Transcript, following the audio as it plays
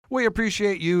We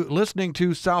appreciate you listening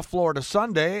to South Florida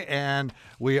Sunday, and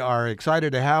we are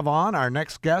excited to have on our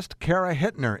next guest. Kara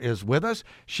Hittner is with us.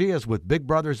 She is with Big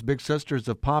Brothers Big Sisters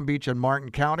of Palm Beach and Martin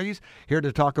counties, here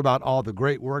to talk about all the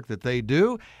great work that they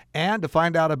do and to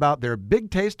find out about their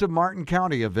Big Taste of Martin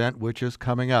County event, which is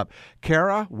coming up.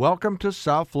 Kara, welcome to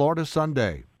South Florida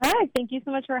Sunday. Hi, thank you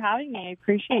so much for having me. I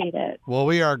appreciate it. Well,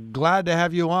 we are glad to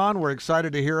have you on. We're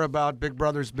excited to hear about Big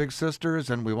Brothers Big Sisters,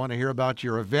 and we want to hear about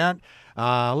your event.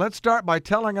 Let's start by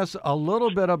telling us a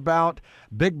little bit about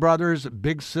Big Brothers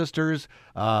Big Sisters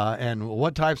and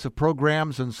what types of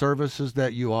programs and services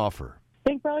that you offer.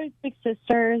 Big Brothers Big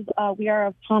Sisters, we are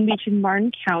of Palm Beach and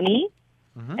Martin County,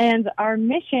 and our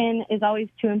mission is always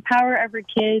to empower every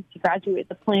kid to graduate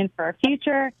the plan for our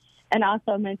future, and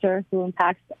also a mentor who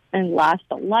impacts and lasts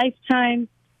a lifetime.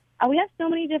 We have so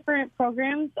many different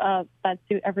programs that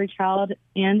suit every child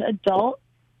and adult,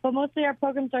 but mostly our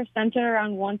programs are centered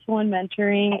around one-to-one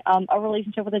mentoring, a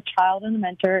relationship with a child and the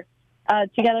mentor.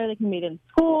 Together they can meet in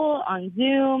school, on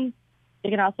Zoom.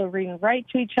 They can also read and write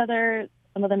to each other.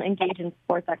 Some of them engage in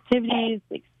sports activities,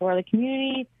 they explore the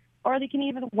community, or they can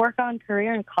even work on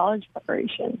career and college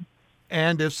preparation.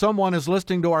 And if someone is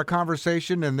listening to our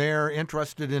conversation and they're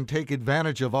interested in taking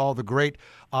advantage of all the great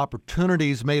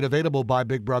opportunities made available by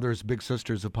Big Brothers Big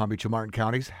Sisters of Palm Beach and Martin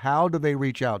counties, how do they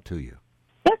reach out to you?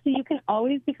 Yeah, so you can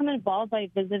always become involved by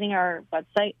visiting our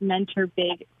website,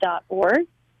 mentorbig.org.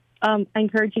 I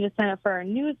encourage you to sign up for our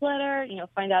newsletter,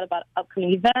 find out about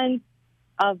upcoming events,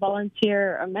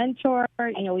 volunteer a mentor.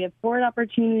 We have board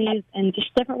opportunities and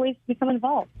just different ways to become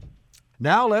involved.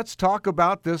 Now let's talk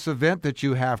about this event that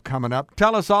you have coming up.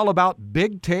 Tell us all about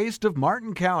Big Taste of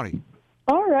Martin County.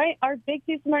 All right. Our Big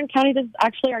Taste of Martin County, this is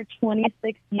actually our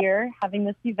 26th year having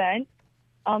this event.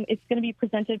 It's going to be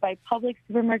presented by Public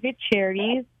Supermarket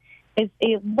Charities. It's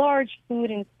a large food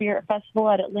and spirit festival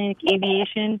at Atlantic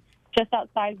Aviation, just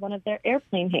outside one of their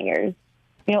airplane hangars.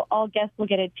 All guests will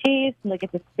get a taste, and they'll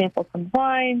get to sample some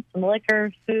wine, some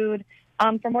liquor, food,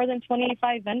 from more than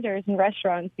 25 vendors and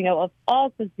restaurants, of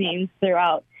all cuisines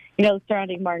throughout, the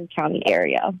surrounding Martin County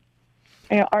area.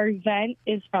 Our event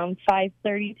is from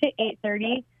 5:30 to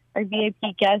 8:30. Our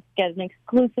VIP guests get an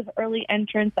exclusive early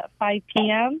entrance at 5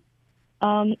 p.m.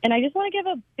 And I just want to give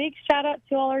a big shout out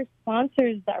to all our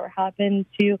sponsors that were happen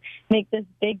to make this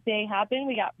big day happen.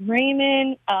 We got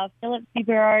Raymond, Philip C.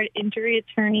 Berard, Injury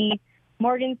Attorney,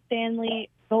 Morgan Stanley,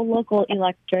 Go Local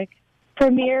Electric,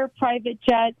 Premier Private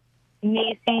Jet,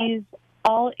 Macy's,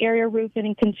 All Area Roofing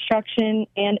and Construction,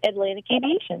 and Atlantic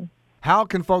Aviation. How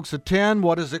can folks attend?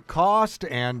 What does it cost?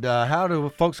 And how do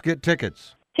folks get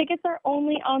tickets? Tickets are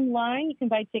only online. You can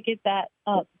buy tickets at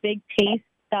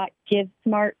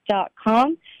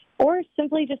bigtaste.givesmart.com or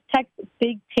simply just text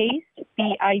Big Taste,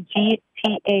 BIGTASTE,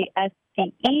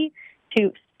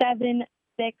 to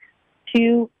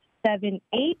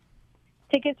 76278.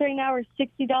 Tickets right now are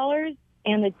 $60.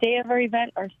 And the day of our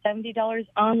event are $70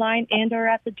 online and or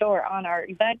at the door on our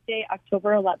event day,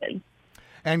 October 11th.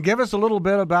 And give us a little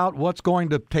bit about what's going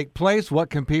to take place.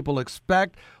 What can people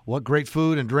expect? What great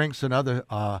food and drinks and other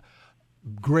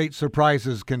great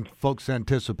surprises can folks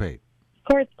anticipate? Of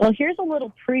course. Well, here's a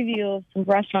little preview of some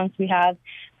restaurants we have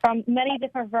from many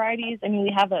different varieties.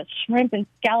 We have a shrimp and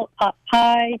scallop pot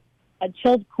pie, a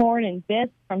chilled corn and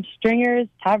bisque from Stringer's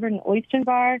Tavern and Oyster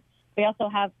Bar. We also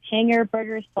have Hanger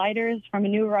Burger Sliders from a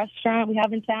new restaurant we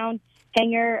have in town,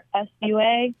 Hanger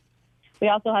SUA. We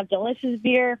also have delicious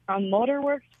beer from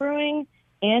Motorworks Brewing,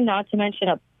 and not to mention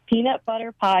a peanut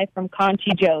butter pie from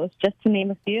Conchi Joe's, just to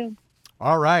name a few.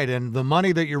 All right, and the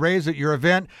money that you raise at your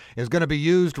event is going to be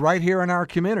used right here in our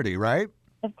community, right?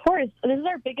 Of course. This is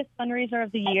our biggest fundraiser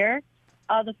of the year.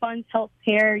 The funds help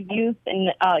pair youth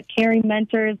and caring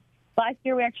mentors. Last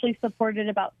year, we actually supported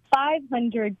about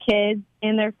 500 kids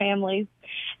and their families,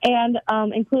 and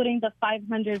including the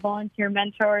 500 volunteer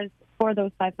mentors for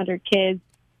those 500 kids.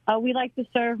 We like to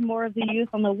serve more of the youth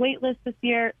on the wait list this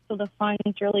year, so the funds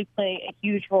really play a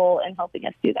huge role in helping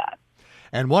us do that.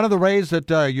 And one of the ways that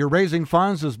you're raising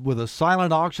funds is with a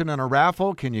silent auction and a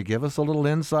raffle. Can you give us a little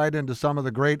insight into some of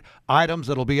the great items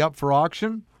that'll be up for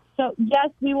auction? So, yes,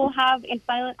 we will have a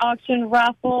silent auction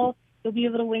raffle. You'll be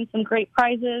able to win some great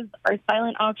prizes. Our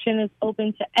silent auction is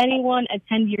open to anyone,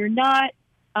 attendee or not,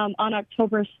 on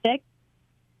October 6th,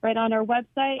 right on our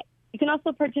website. You can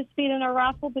also participate in our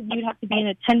raffle, but you'd have to be in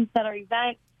attendance at our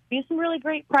event. We have some really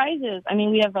great prizes.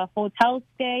 We have a hotel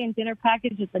stay and dinner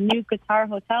package at the new Qatar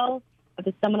Hotel at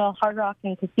the Seminole Hard Rock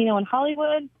and Casino in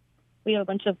Hollywood. We have a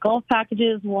bunch of golf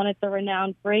packages, one at the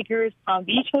renowned Breakers Palm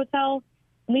Beach Hotel.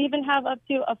 And we even have up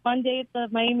to a fun day at the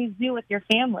Miami Zoo with your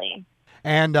family.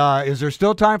 And is there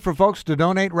still time for folks to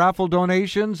donate raffle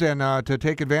donations and to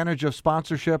take advantage of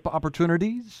sponsorship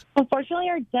opportunities? Unfortunately,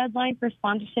 our deadline for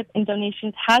sponsorship and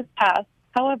donations has passed.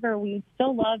 However, we would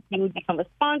still love if you would become a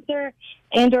sponsor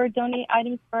and or donate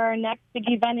items for our next big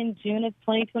event in June of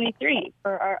 2023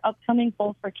 for our upcoming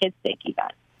Bowl for Kids' Sake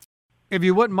event. If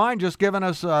you wouldn't mind just giving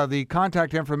us the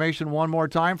contact information one more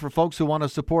time for folks who want to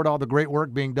support all the great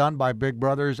work being done by Big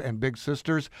Brothers and Big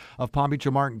Sisters of Palm Beach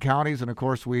and Martin counties. And, of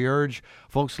course, we urge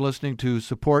folks listening to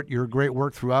support your great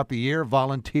work throughout the year.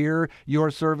 Volunteer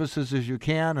your services as you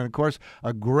can. And, of course,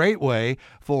 a great way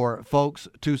for folks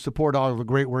to support all of the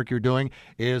great work you're doing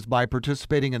is by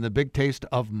participating in the Big Taste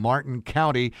of Martin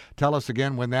County. Tell us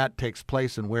again when that takes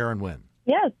place and where and when.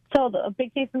 Yes, so the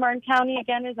Big Taste of Martin County,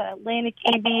 again, is at Atlantic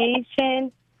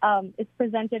Aviation. It's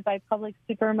presented by Publix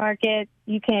Supermarket.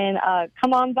 You can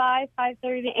come on by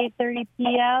 5:30 to 8:30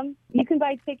 p.m. You can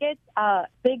buy tickets at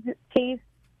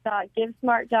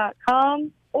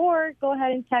bigtaste.givesmart.com or go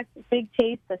ahead and text Big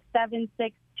Taste to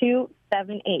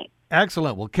 76278.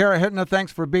 Excellent. Well, Kara Hittner,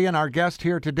 thanks for being our guest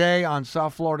here today on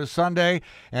South Florida Sunday.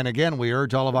 And again, we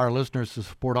urge all of our listeners to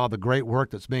support all the great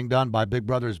work that's being done by Big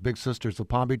Brothers, Big Sisters of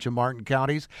Palm Beach and Martin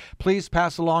counties. Please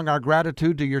pass along our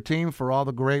gratitude to your team for all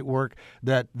the great work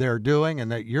that they're doing and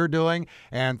that you're doing.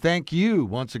 And thank you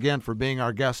once again for being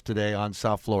our guest today on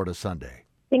South Florida Sunday.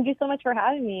 Thank you so much for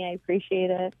having me. I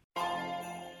appreciate it.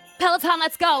 Peloton,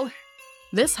 let's go.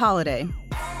 This holiday,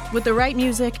 with the right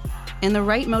music and the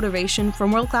right motivation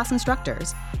from world-class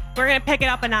instructors, We're going to pick it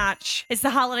up a notch. It's the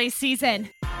holiday season.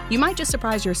 you might just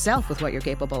surprise yourself with what you're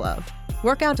capable of.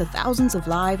 Work out to thousands of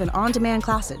live and on-demand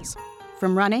classes,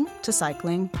 from running to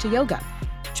cycling to yoga.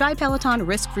 Try Peloton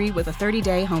risk-free with a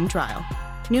 30-day home trial.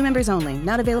 New members only,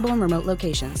 not available in remote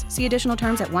locations. See additional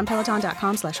terms at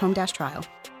onepeloton.com/home-trial.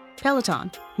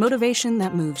 Peloton, motivation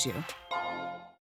that moves you.